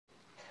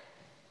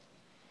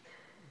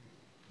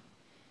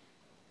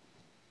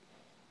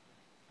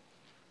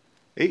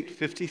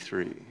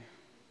853.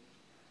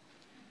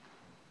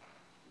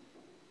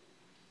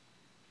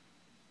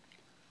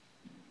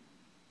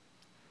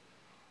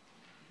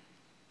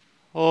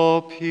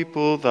 All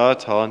people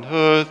that on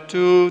earth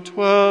do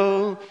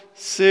dwell,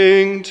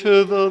 sing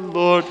to the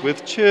Lord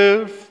with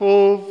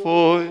cheerful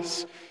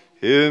voice.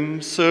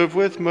 Him serve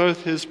with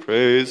mirth, his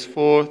praise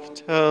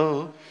forth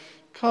tell.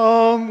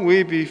 Come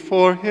we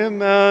before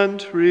him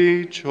and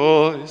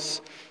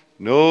rejoice.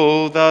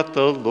 Know that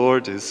the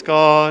Lord is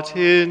God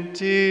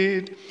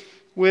indeed.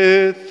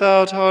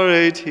 Without our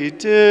aid he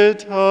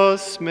did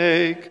us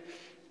make.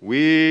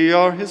 We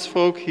are his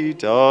folk, he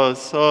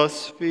does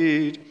us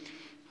feed.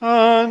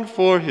 And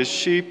for his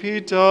sheep he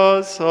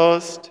does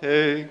us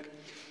take.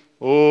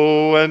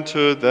 O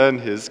enter then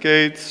his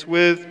gates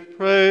with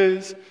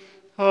praise.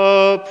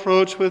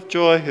 Approach with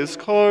joy his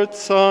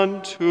courts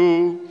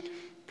unto.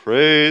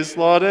 Praise,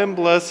 laud, and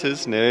bless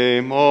his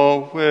name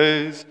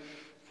always.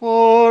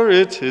 For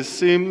it is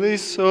seemly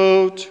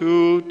so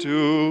to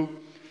do.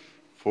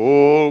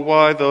 For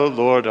why the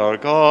Lord our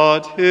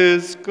God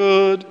is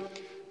good.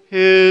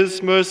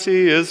 His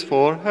mercy is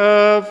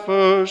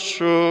forever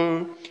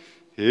sure.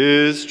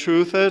 His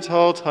truth at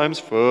all times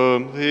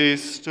firmly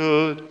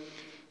stood,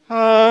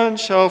 and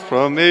shall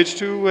from age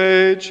to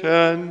age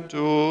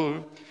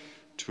endure.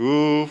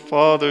 To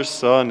Father,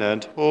 Son,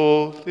 and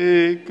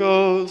Holy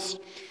Ghost,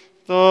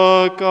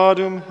 the God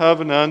whom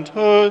heaven and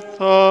earth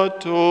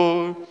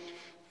adore,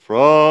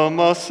 from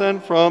us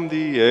and from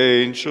the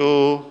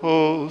angel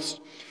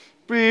host,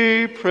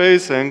 be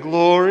praise and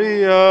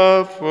glory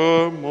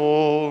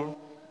evermore.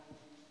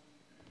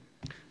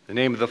 In the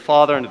name of the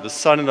Father, and of the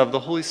Son, and of the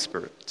Holy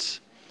Spirit.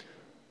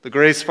 The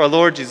grace of our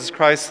Lord Jesus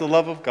Christ, the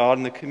love of God,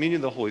 and the communion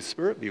of the Holy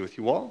Spirit be with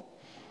you all.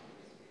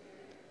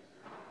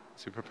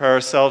 As we prepare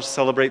ourselves to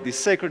celebrate these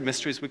sacred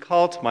mysteries, we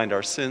call to mind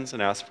our sins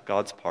and ask for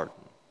God's pardon.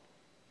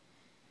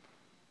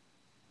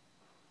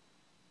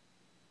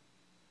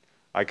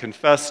 I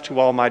confess to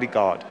Almighty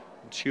God,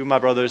 and to you, my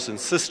brothers and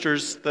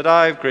sisters, that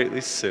I have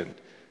greatly sinned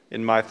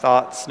in my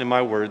thoughts and in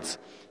my words,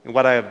 in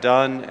what I have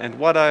done and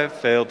what I have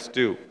failed to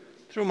do,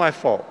 through my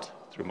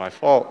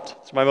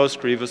most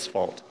grievous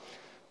fault.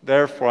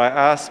 Therefore I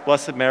ask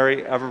Blessed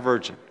Mary, ever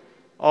Virgin,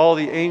 all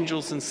the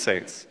angels and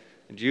saints,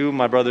 and you,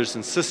 my brothers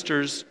and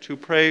sisters, to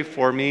pray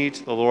for me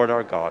to the Lord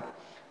our God.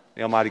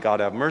 May Almighty God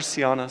have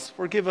mercy on us,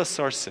 forgive us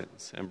our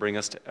sins, and bring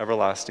us to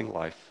everlasting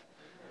life.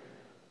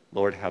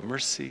 Lord, have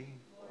mercy.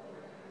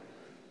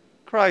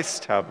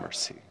 Christ, have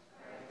mercy.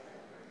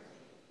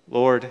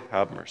 Lord,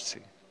 have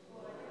mercy.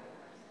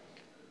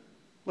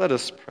 Let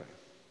us pray.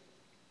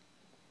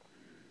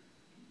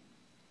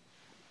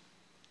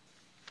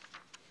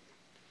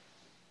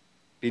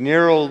 Be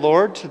near, O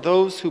Lord, to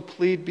those who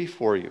plead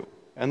before you,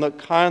 and look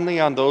kindly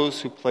on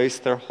those who place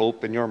their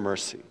hope in your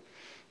mercy,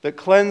 that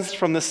cleansed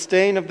from the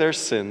stain of their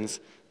sins,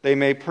 they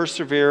may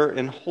persevere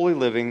in holy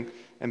living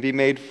and be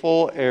made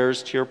full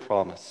heirs to your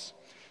promise.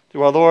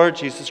 Through our Lord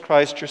Jesus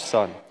Christ, your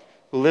Son,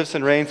 who lives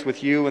and reigns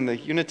with you in the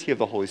unity of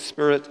the Holy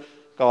Spirit,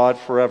 God,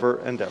 forever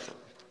and ever.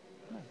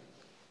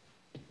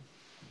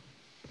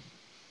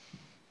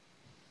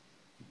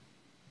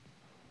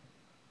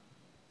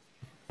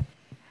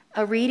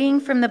 A reading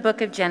from the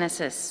book of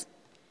Genesis.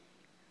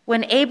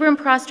 When Abram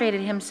prostrated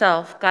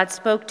himself, God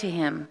spoke to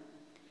him,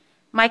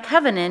 "My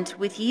covenant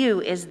with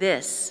you is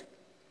this.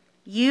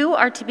 You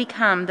are to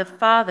become the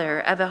father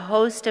of a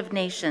host of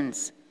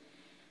nations.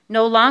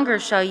 No longer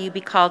shall you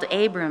be called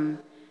Abram,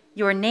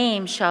 your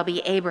name shall be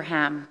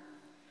Abraham.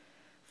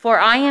 For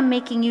I am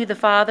making you the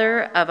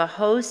father of a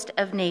host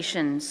of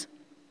nations.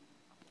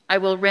 I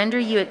will render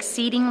you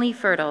exceedingly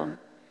fertile.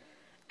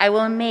 I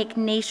will make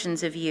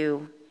nations of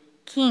you.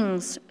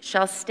 Kings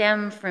shall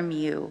stem from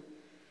you.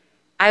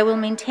 I will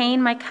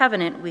maintain my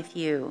covenant with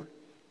you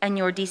and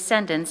your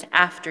descendants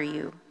after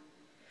you,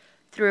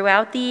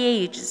 throughout the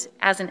ages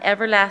as an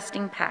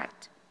everlasting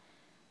pact,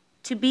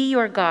 to be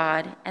your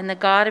God and the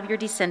God of your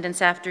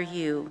descendants after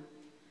you.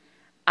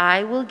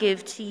 I will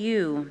give to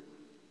you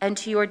and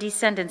to your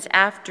descendants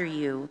after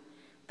you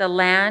the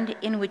land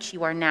in which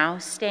you are now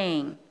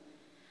staying,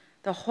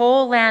 the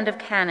whole land of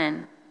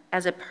Canaan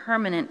as a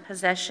permanent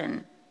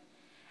possession,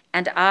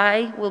 and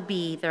I will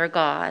be their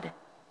God."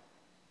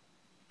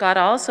 God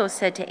also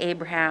said to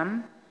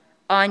Abraham,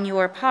 "On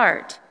your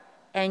part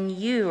and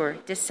your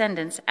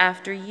descendants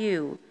after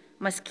you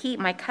must keep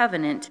my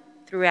covenant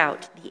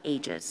throughout the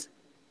ages."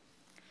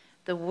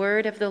 The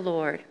word of the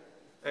Lord.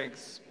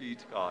 Thanks be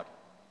to God.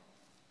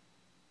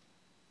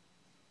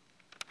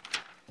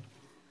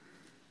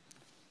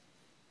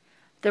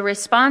 The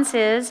response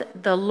is,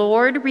 "The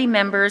Lord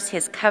remembers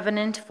his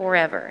covenant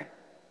forever."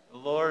 The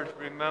Lord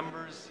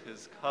remembers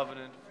his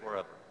covenant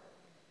forever.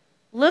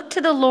 Look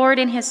to the Lord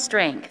in his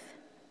strength.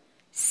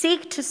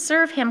 Seek to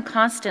serve him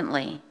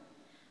constantly.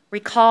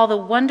 Recall the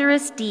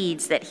wondrous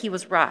deeds that he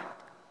has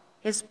wrought,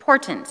 his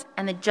portents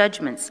and the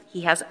judgments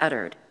he has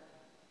uttered.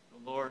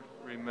 The Lord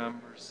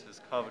remembers his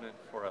covenant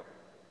forever.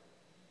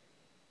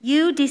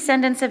 You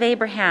descendants of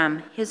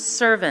Abraham, his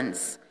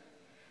servants,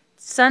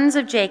 sons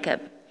of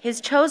Jacob, his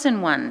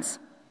chosen ones,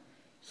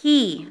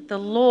 He, the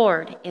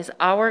Lord, is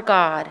our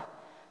God.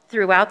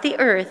 Throughout the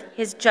earth,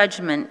 his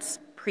judgments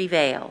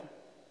prevail.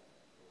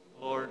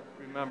 The Lord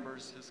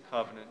remembers his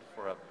covenant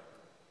forever.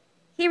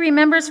 He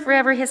remembers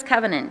forever his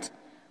covenant,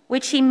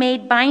 which he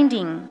made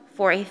binding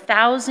for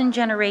 1,000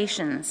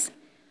 generations,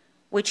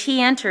 which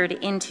he entered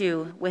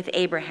into with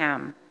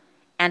Abraham,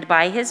 and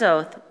by his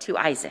oath to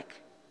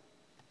Isaac.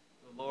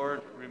 The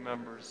Lord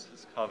remembers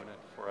his covenant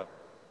forever.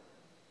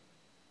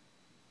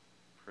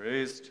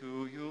 Praise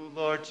to you,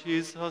 Lord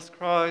Jesus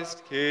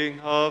Christ, King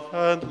of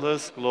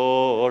endless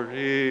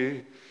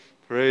glory.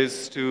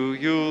 Praise to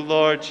you,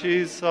 Lord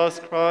Jesus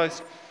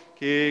Christ,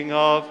 King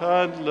of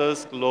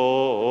endless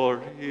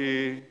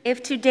glory.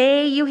 If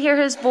today you hear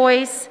his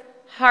voice,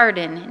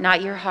 harden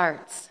not your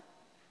hearts.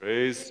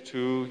 Praise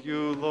to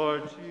you,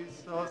 Lord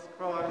Jesus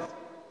Christ,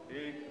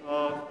 King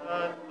of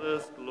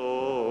endless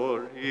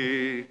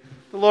glory.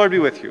 The Lord be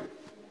with you.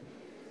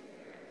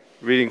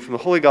 Reading from the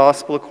Holy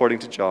Gospel according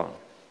to John.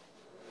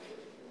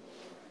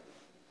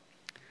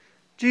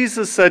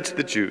 Jesus said to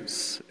the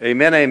Jews,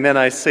 "Amen, amen,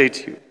 I say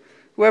to you,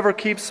 whoever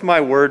keeps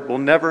my word will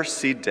never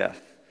see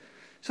death."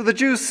 So the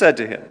Jews said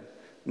to him,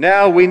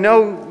 Now we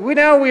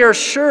are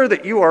sure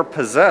that you are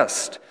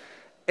possessed.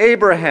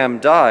 Abraham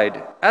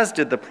died, as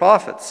did the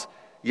prophets.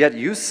 Yet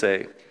you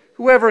say,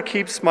 whoever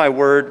keeps my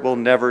word will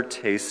never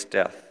taste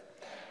death.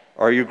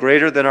 Are you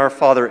greater than our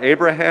father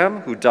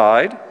Abraham, who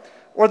died,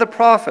 or the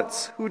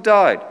prophets who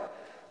died?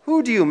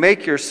 Who do you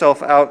make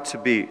yourself out to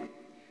be?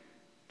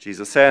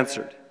 Jesus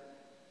answered,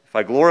 If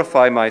I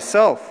glorify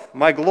myself,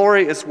 my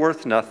glory is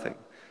worth nothing,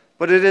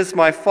 but it is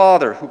my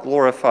Father who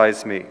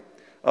glorifies me,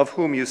 of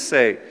whom you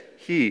say,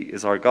 He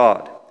is our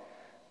God.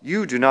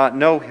 You do not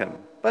know him,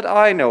 but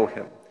I know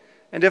him.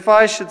 And if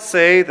I should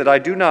say that I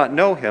do not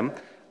know him,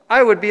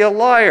 I would be a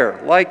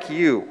liar like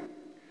you.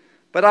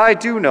 But I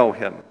do know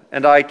him,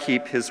 and I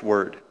keep his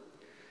word.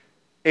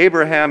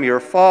 Abraham, your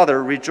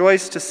father,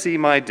 rejoiced to see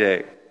my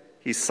day.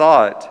 He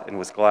saw it and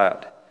was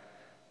glad.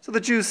 So the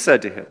Jews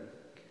said to him,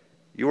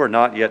 You are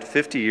not yet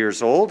 50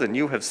 years old, and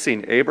you have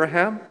seen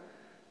Abraham?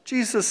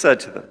 Jesus said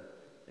to them,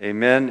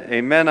 Amen,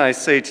 amen, I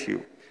say to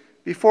you,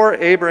 before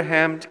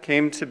Abraham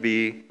came to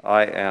be,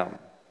 I am.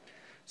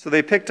 So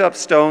they picked up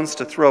stones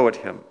to throw at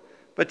him,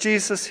 but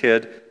Jesus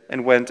hid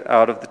and went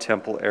out of the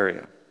temple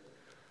area.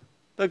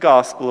 The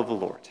Gospel of the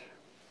Lord.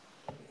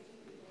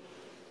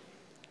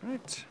 All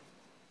right.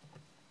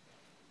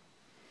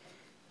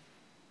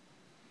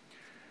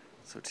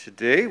 So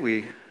today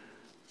we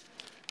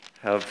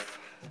have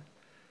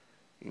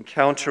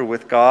encounter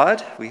with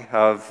God. We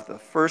have the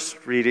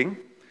first reading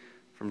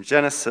from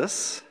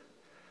Genesis,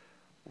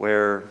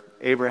 where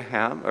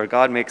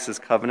God makes his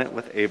covenant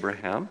with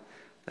Abraham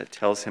that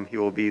tells him he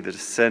will be the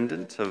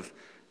descendant of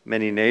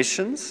many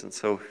nations, and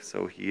so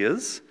he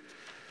is.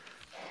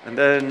 And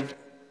then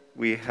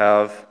we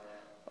have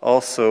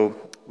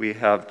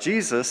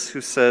Jesus,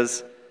 who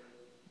says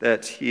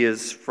that he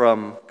is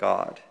from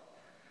God,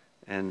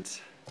 and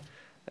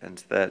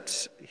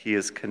that he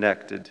is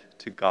connected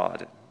to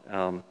God.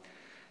 And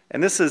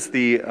this is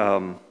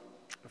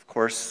of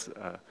course,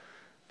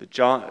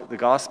 the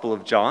Gospel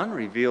of John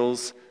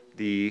reveals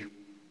the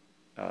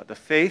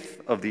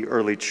faith of the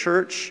early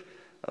church,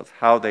 of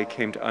how they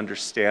came to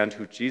understand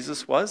who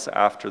Jesus was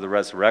after the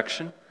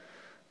resurrection.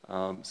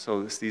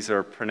 So these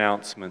are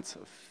pronouncements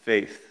of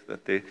faith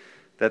that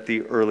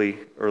the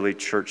early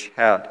church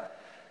had.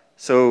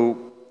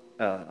 So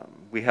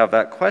we have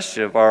that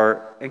question of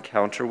our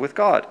encounter with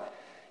God.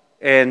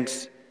 And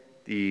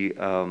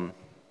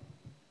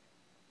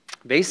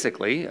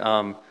basically,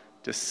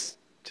 to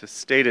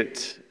state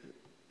it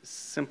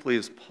simply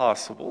as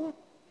possible,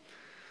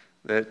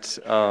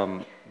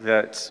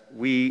 that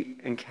we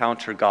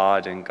encounter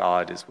God and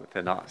God is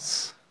within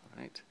us,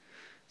 right?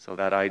 So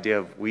that idea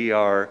of we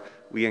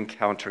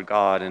encounter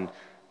God, and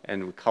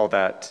we call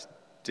that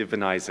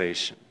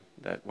divinization,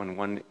 that when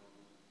one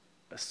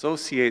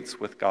associates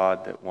with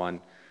God, that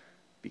one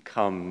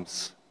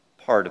becomes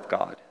part of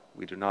God.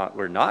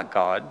 We're not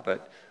God,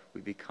 but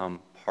we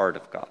become part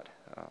of God.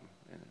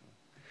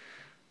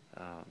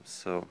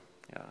 So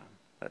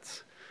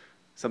that's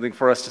something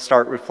for us to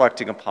start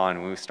reflecting upon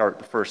when we start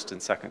the first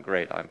and second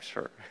grade, I'm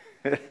sure.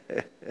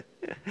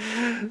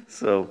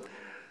 So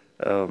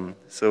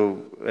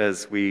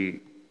as we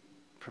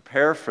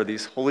prepare for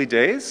these holy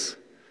days,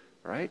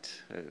 right?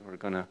 We're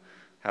going to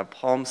have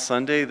Palm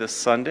Sunday this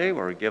Sunday,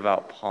 where we give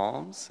out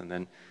palms, and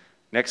then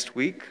next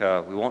week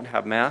we won't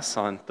have Mass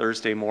on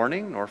Thursday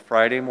morning, nor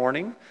Friday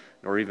morning,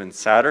 nor even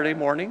Saturday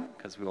morning,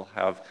 because we'll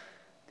have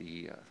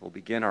we'll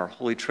begin our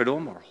Holy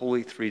Triduum, our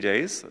Holy 3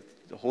 days,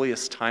 the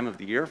holiest time of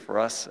the year for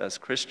us as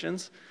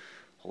Christians.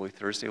 Holy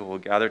Thursday, we'll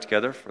gather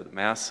together for the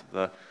Mass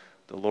of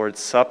the Lord's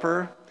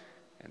Supper.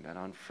 And then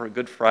on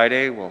Good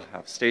Friday, we'll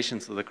have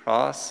Stations of the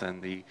Cross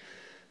and the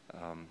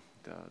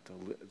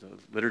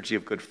Liturgy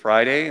of Good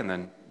Friday. And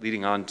then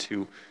leading on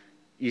to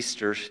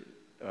Easter,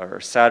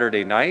 or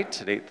Saturday night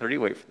at 8:30,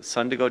 wait for the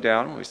sun to go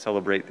down when we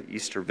celebrate the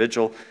Easter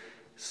Vigil.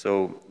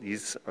 So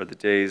these are the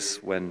days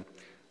when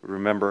we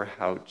remember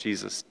how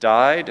Jesus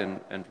died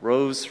and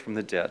rose from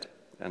the dead.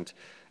 And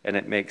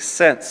it makes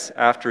sense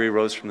after he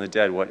rose from the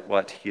dead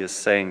what he is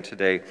saying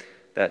today,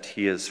 that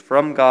he is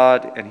from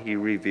God and he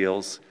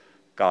reveals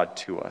God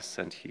to us,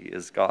 and he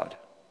is God.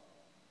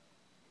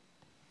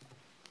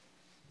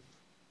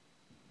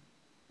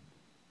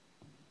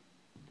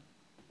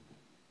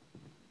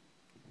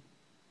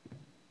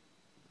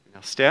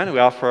 Now stand and we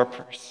offer our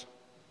prayers.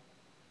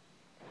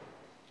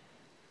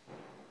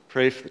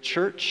 Pray for the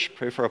church,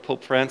 pray for our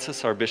Pope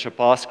Francis, our Bishop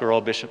Oscar,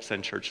 all bishops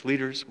and church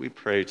leaders. We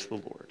pray to the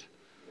Lord.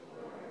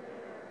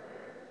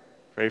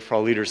 Pray for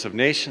all leaders of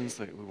nations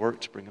that we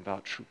work to bring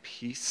about true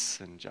peace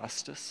and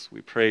justice.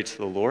 We pray to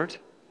the Lord.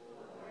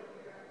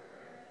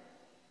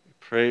 We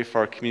pray for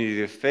our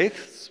community of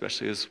faith,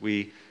 especially as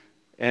we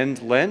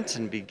end Lent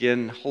and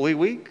begin Holy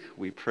Week.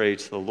 We pray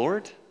to the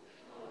Lord.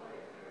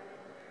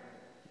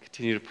 We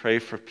continue to pray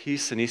for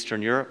peace in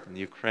Eastern Europe and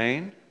the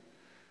Ukraine.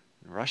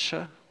 In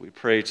Russia, we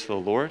pray to the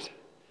Lord.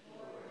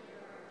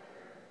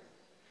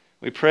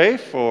 We pray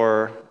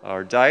for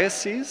our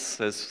diocese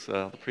as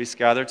the priests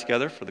gather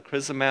together for the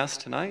Chrism Mass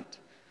tonight,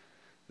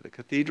 the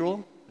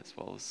cathedral, as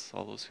well as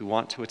all those who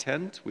want to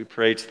attend. We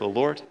pray to the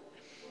Lord.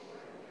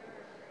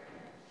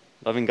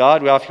 Loving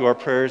God, we offer you our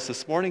prayers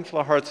this morning, fill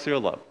our hearts with your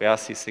love. We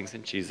ask these things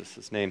in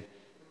Jesus' name.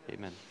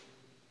 Amen.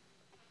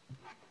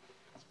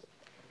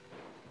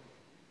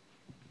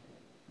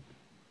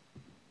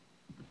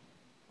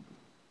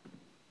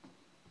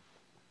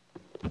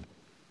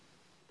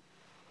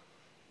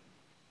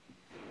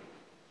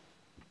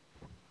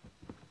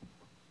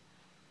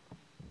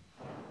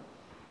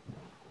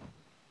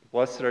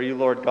 Blessed are you,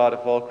 Lord God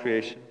of all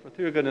creation, for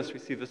through your goodness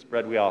receive this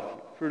bread we offer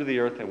you, fruit of the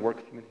earth and work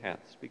of human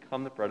hands, to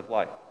become the bread of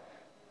life.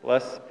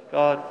 Blessed be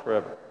God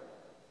forever.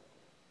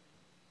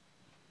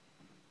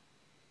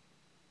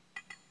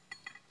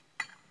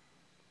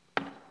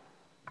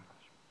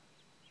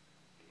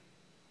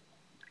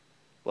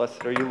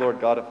 Blessed are you, Lord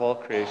God of all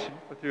creation,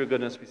 for through your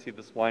goodness receive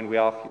this wine we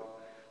offer you,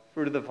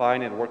 fruit of the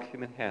vine and work of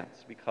human hands,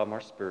 to become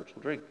our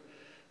spiritual drink.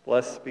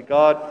 Blessed be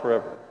God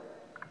forever.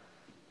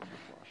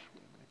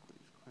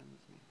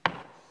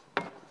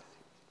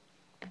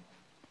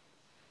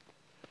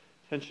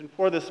 Intention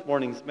for this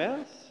morning's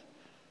Mass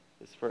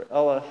is for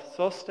Ella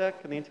Sostek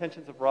and the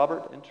intentions of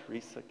Robert and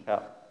Teresa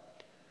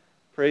Cap.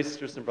 Pray,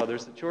 sisters and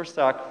brothers, that your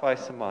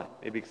sacrifice and mine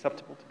may be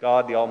acceptable to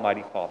God, the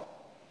Almighty Father.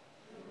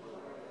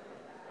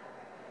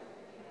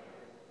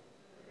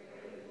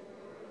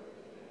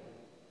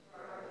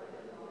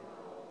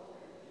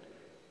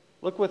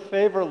 Look with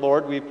favor,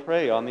 Lord, we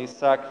pray, on these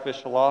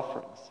sacrificial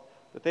offerings,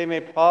 that they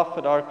may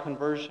profit our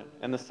conversion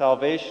and the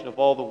salvation of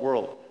all the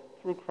world,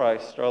 through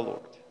Christ our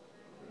Lord.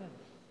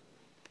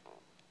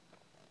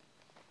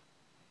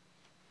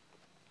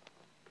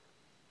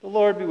 The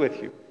Lord be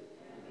with you.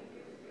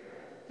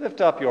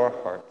 Lift up your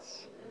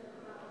hearts.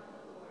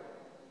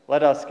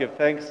 Let us give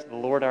thanks to the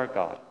Lord our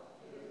God.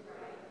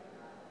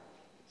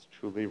 It's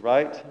truly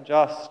right and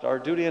just, our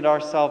duty and our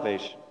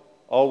salvation,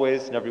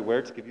 always and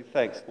everywhere to give you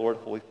thanks, Lord,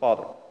 Holy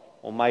Father,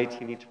 Almighty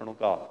and eternal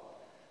God.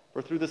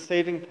 For through the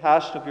saving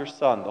passion of your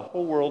Son, the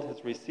whole world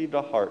has received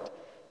a heart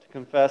to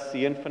confess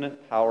the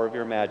infinite power of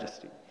your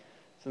majesty,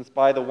 since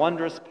by the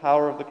wondrous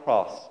power of the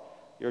cross,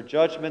 your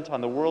judgment on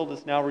the world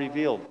is now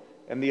revealed,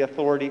 and the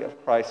authority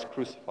of Christ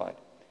crucified.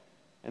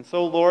 And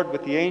so, Lord,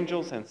 with the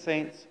angels and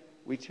saints,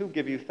 we too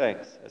give you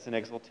thanks. As an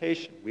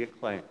exaltation, we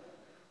acclaim,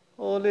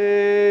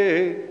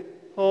 Holy,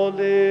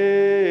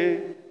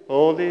 holy,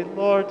 holy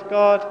Lord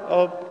God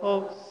of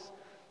hosts,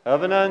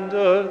 heaven and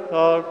earth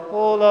are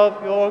full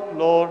of your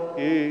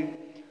glory.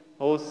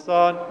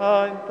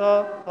 Hosanna in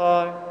the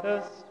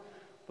highest.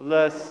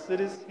 Blessed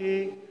is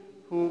he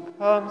who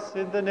comes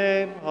in the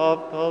name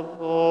of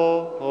the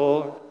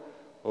Lord.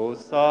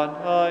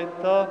 Hosanna in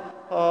the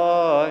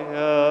highest.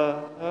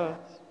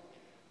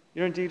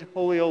 You're indeed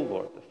holy, O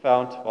Lord, the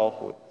fount of all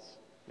holiness.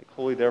 Make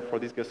holy, therefore,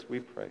 these gifts, we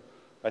pray,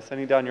 by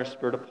sending down your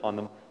Spirit upon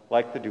them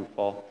like the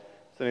dewfall,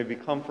 so they may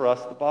become for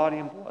us the body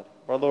and blood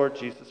of our Lord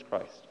Jesus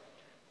Christ.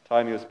 The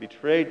time he was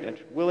betrayed and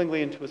entered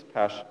willingly into his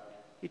passion,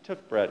 he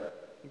took bread,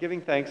 and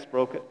giving thanks,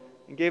 broke it,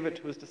 and gave it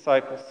to his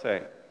disciples,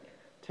 saying,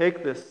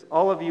 Take this,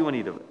 all of you, and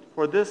eat of it,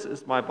 for this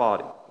is my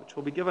body, which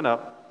will be given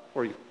up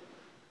for you.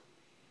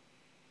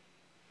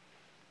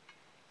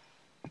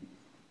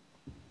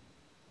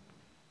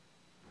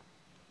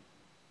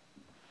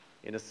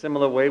 In a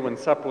similar way, when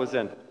supper was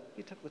ended,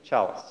 he took the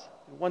chalice,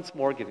 and once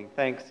more giving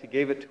thanks, he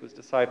gave it to his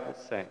disciples,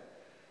 saying,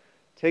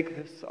 Take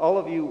this, all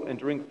of you, and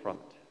drink from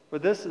it, for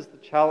this is the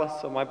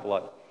chalice of my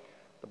blood,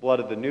 the blood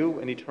of the new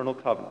and eternal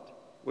covenant,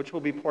 which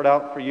will be poured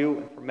out for you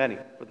and for many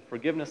for the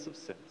forgiveness of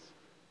sins.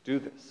 Do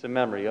this in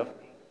memory of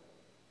me.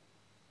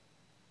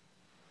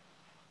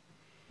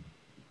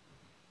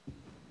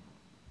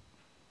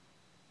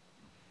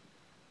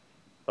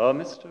 A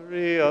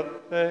mystery of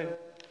faith.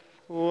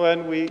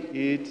 When we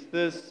eat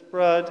this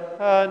bread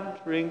and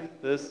drink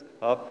this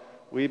cup,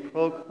 we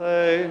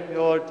proclaim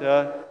your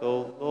death,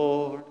 O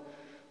Lord,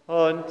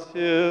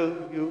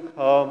 until you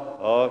come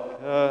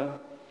again.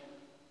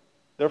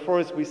 Therefore,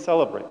 as we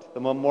celebrate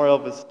the memorial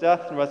of his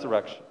death and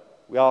resurrection,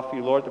 we offer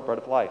you, Lord, the bread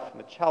of life and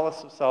the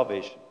chalice of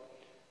salvation.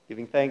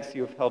 Giving thanks,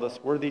 you have held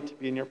us worthy to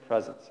be in your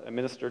presence and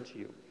minister to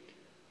you.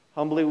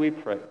 Humbly we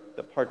pray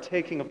that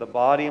partaking of the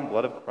body and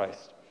blood of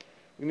Christ,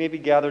 we may be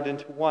gathered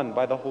into one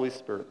by the Holy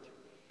Spirit.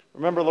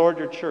 Remember, Lord,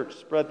 your church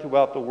spread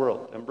throughout the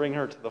world and bring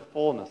her to the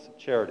fullness of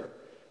charity,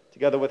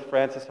 together with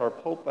Francis our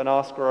Pope and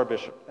Oscar our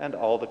Bishop and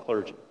all the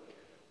clergy.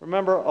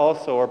 Remember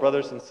also our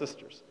brothers and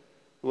sisters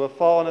who have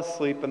fallen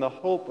asleep in the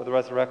hope of the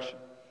resurrection,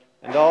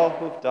 and all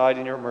who have died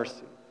in your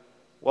mercy.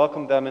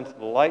 Welcome them into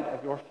the light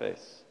of your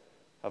face.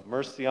 Have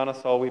mercy on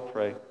us all, we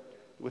pray.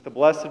 With the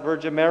Blessed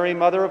Virgin Mary,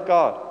 Mother of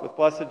God, with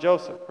Blessed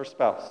Joseph, her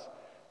spouse,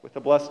 with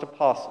the blessed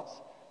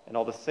apostles, and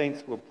all the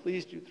saints who have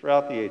pleased you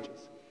throughout the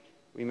ages,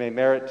 we may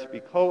merit to be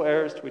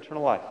co-heirs to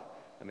eternal life,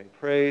 and may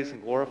praise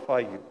and glorify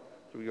you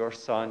through your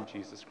Son,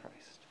 Jesus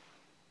Christ.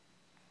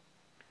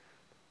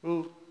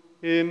 Through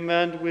him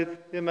and with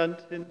him and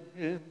in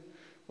him,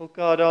 O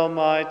God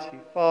Almighty,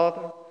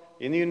 Father,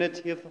 in the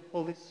unity of the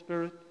Holy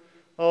Spirit,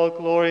 all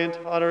glory and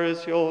honor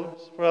is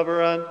yours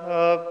forever and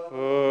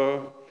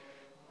ever.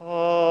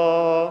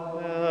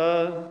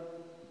 Amen.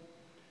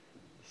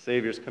 The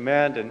Savior's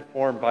command,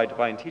 informed by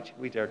divine teaching,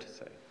 we dare to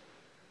say,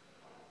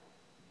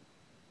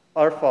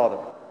 Our Father,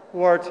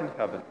 who art in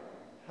heaven,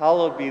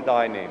 hallowed be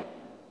thy name.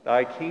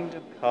 Thy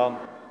kingdom come,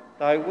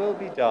 thy will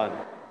be done,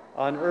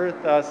 on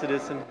earth as it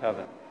is in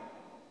heaven.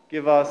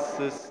 Give us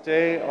this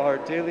day our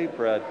daily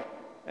bread,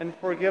 and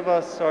forgive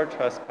us our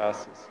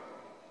trespasses,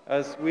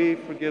 as we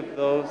forgive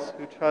those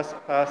who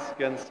trespass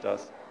against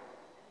us.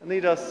 And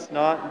lead us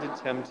not into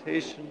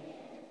temptation,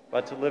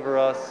 but deliver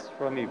us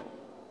from evil.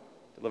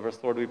 Deliver us,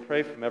 Lord, we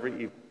pray, from every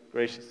evil.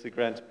 Graciously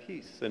grant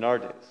peace in our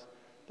days,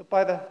 that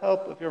by the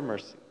help of your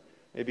mercy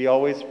may be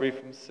always free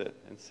from sin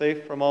and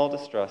safe from all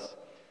distress,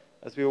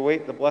 as we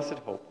await the blessed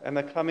hope and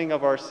the coming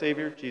of our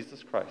Savior,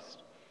 Jesus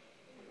Christ.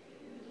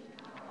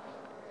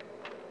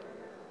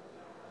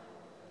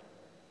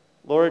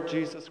 Lord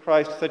Jesus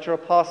Christ, said your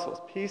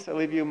apostles, peace I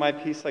leave you, my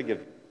peace I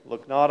give you.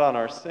 Look not on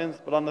our sins,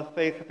 but on the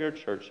faith of your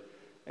church,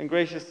 and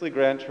graciously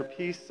grant her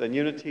peace and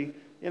unity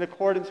in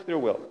accordance with your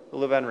will, to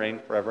live and reign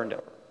forever and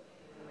ever.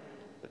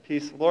 The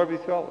peace of the Lord be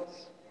with you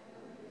always.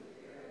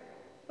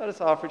 Let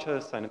us offer each other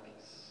a sign of peace.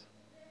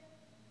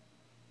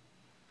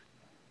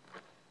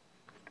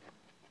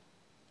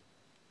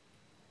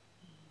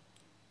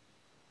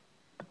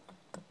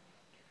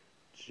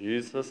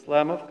 Jesus,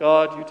 Lamb of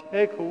God, you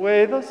take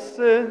away the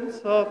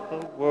sins of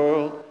the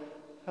world.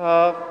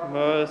 Have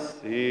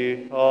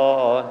mercy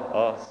on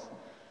us.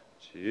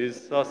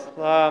 Jesus,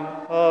 Lamb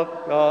of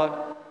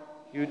God,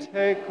 you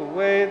take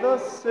away the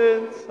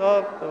sins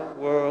of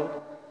the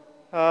world.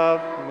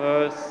 Have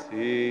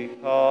mercy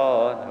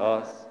on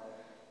us.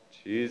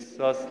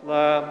 Jesus,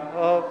 Lamb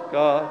of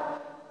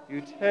God,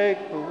 you take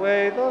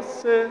away the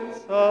sins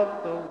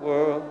of the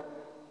world.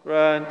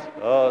 Grant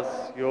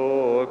us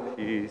your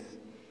peace.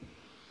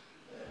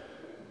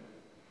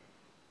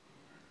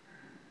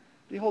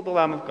 Behold the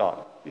Lamb of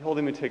God. Behold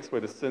him who takes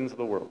away the sins of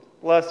the world.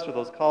 Blessed are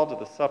those called to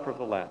the supper of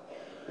the Lamb.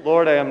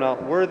 Lord, I am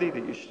not worthy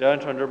that you should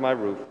enter under my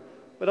roof,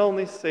 but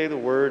only say the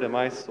word, and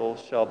my soul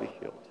shall be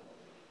healed.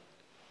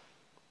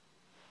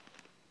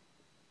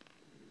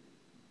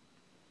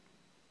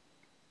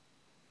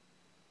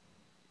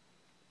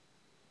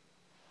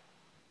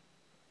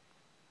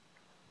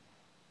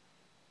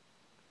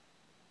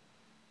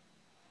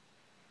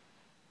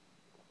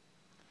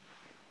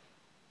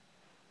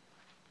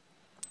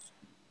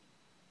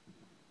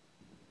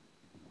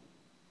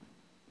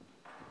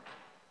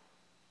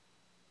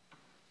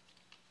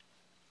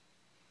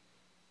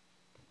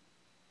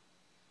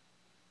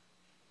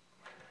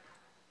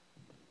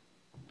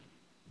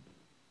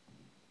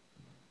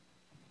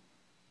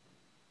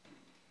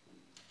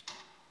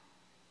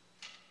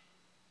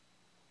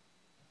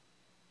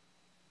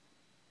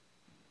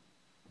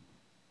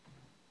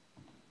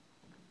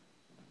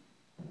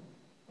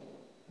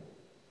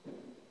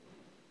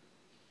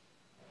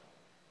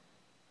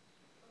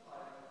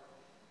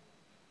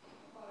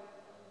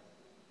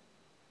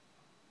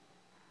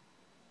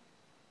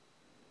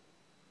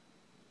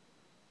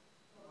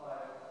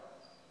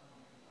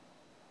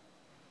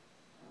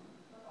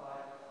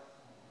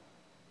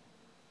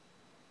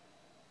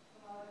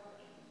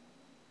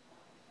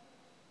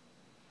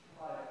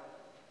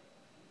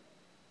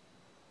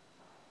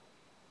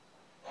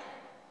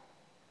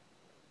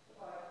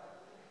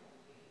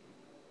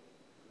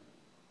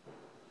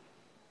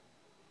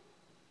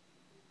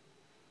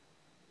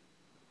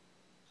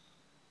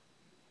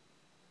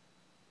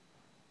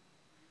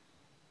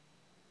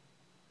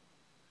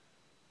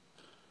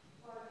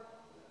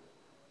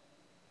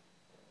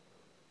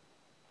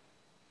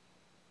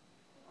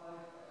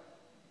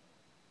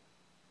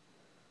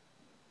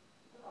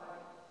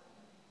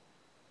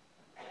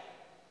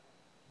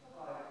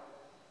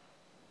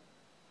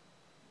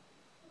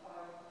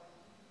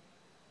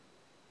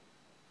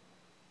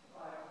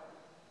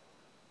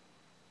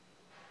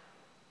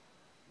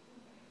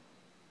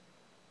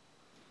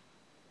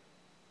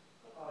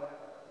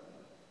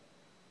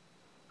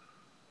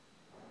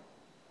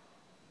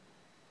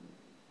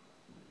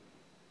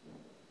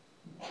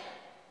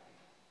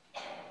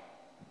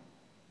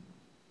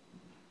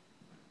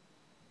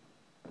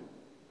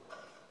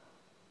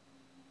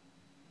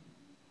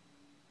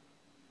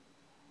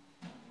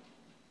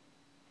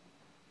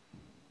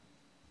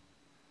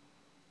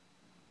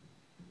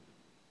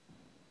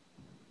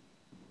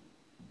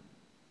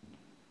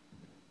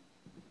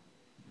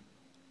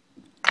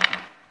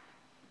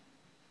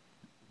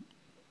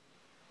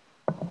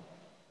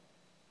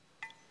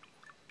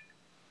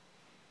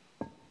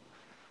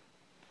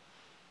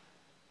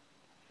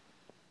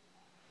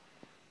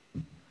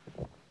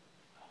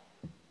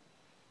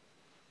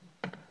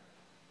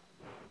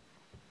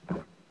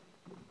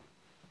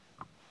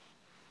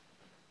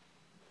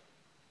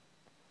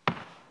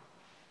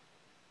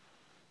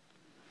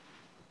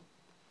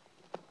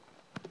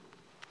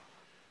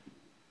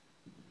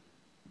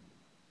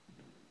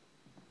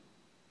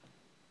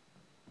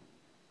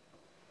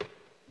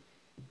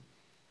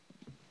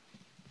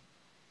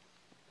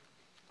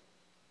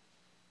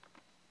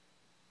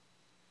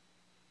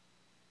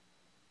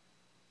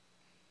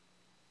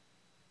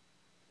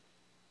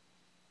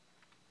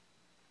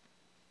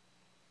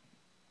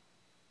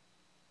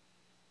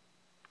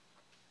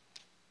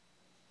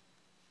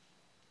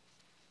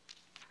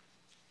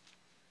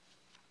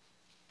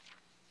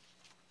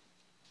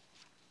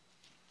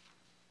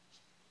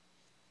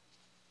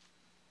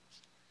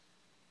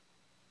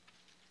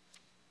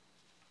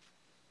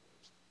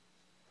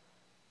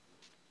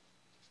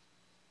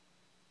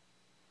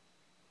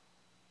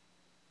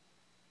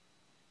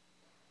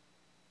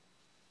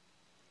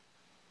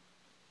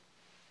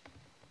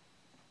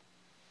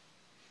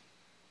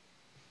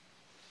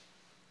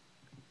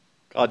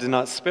 God did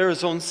not spare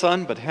his own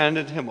Son, but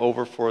handed him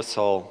over for us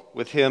all.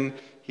 With him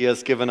he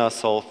has given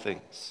us all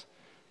things.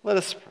 Let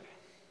us pray.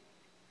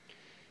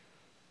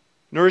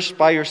 Nourished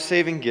by your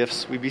saving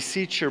gifts, we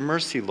beseech your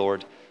mercy,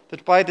 Lord,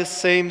 that by this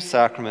same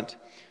sacrament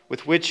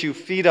with which you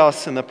feed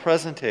us in the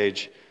present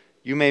age,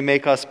 you may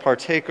make us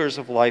partakers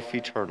of life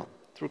eternal.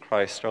 Through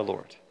Christ our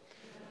Lord.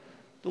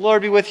 The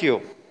Lord be with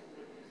you.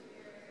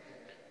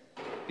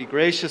 Be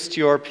gracious to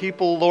your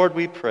people, Lord,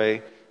 we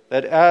pray,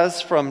 that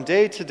as from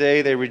day to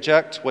day they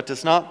reject what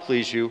does not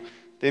please you,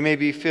 they may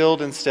be filled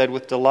instead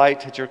with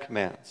delight at your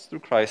commands.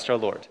 Through Christ our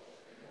Lord.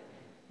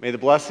 May the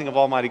blessing of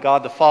Almighty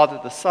God, the Father,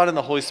 the Son, and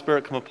the Holy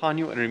Spirit come upon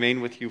you and remain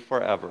with you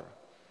forever.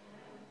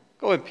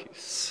 Go in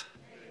peace.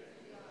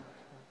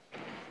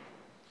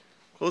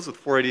 Close with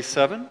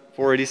 487.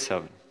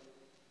 487.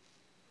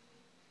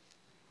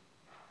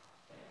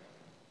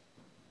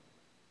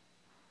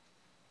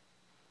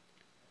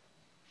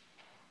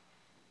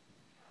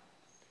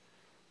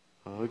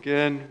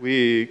 Again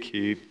we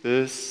keep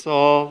this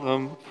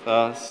solemn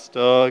fast,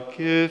 a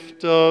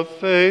gift of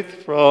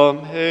faith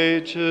from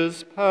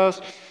ages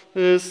past,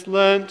 this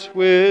Lent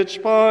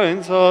which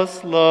binds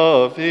us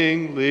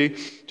lovingly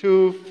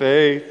to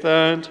faith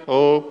and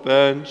hope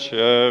and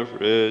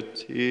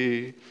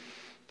charity.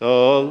 The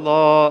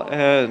law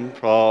and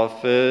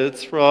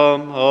prophets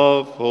from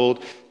of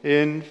old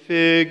in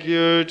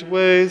figured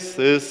ways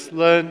this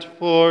Lent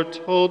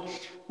foretold,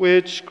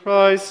 which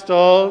Christ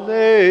all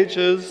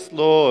ages,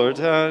 Lord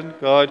and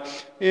God,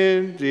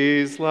 in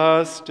these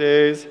last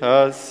days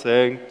has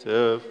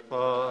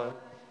sanctified.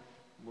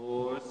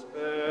 More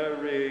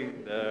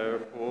sparing,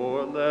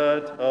 therefore,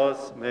 let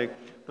us make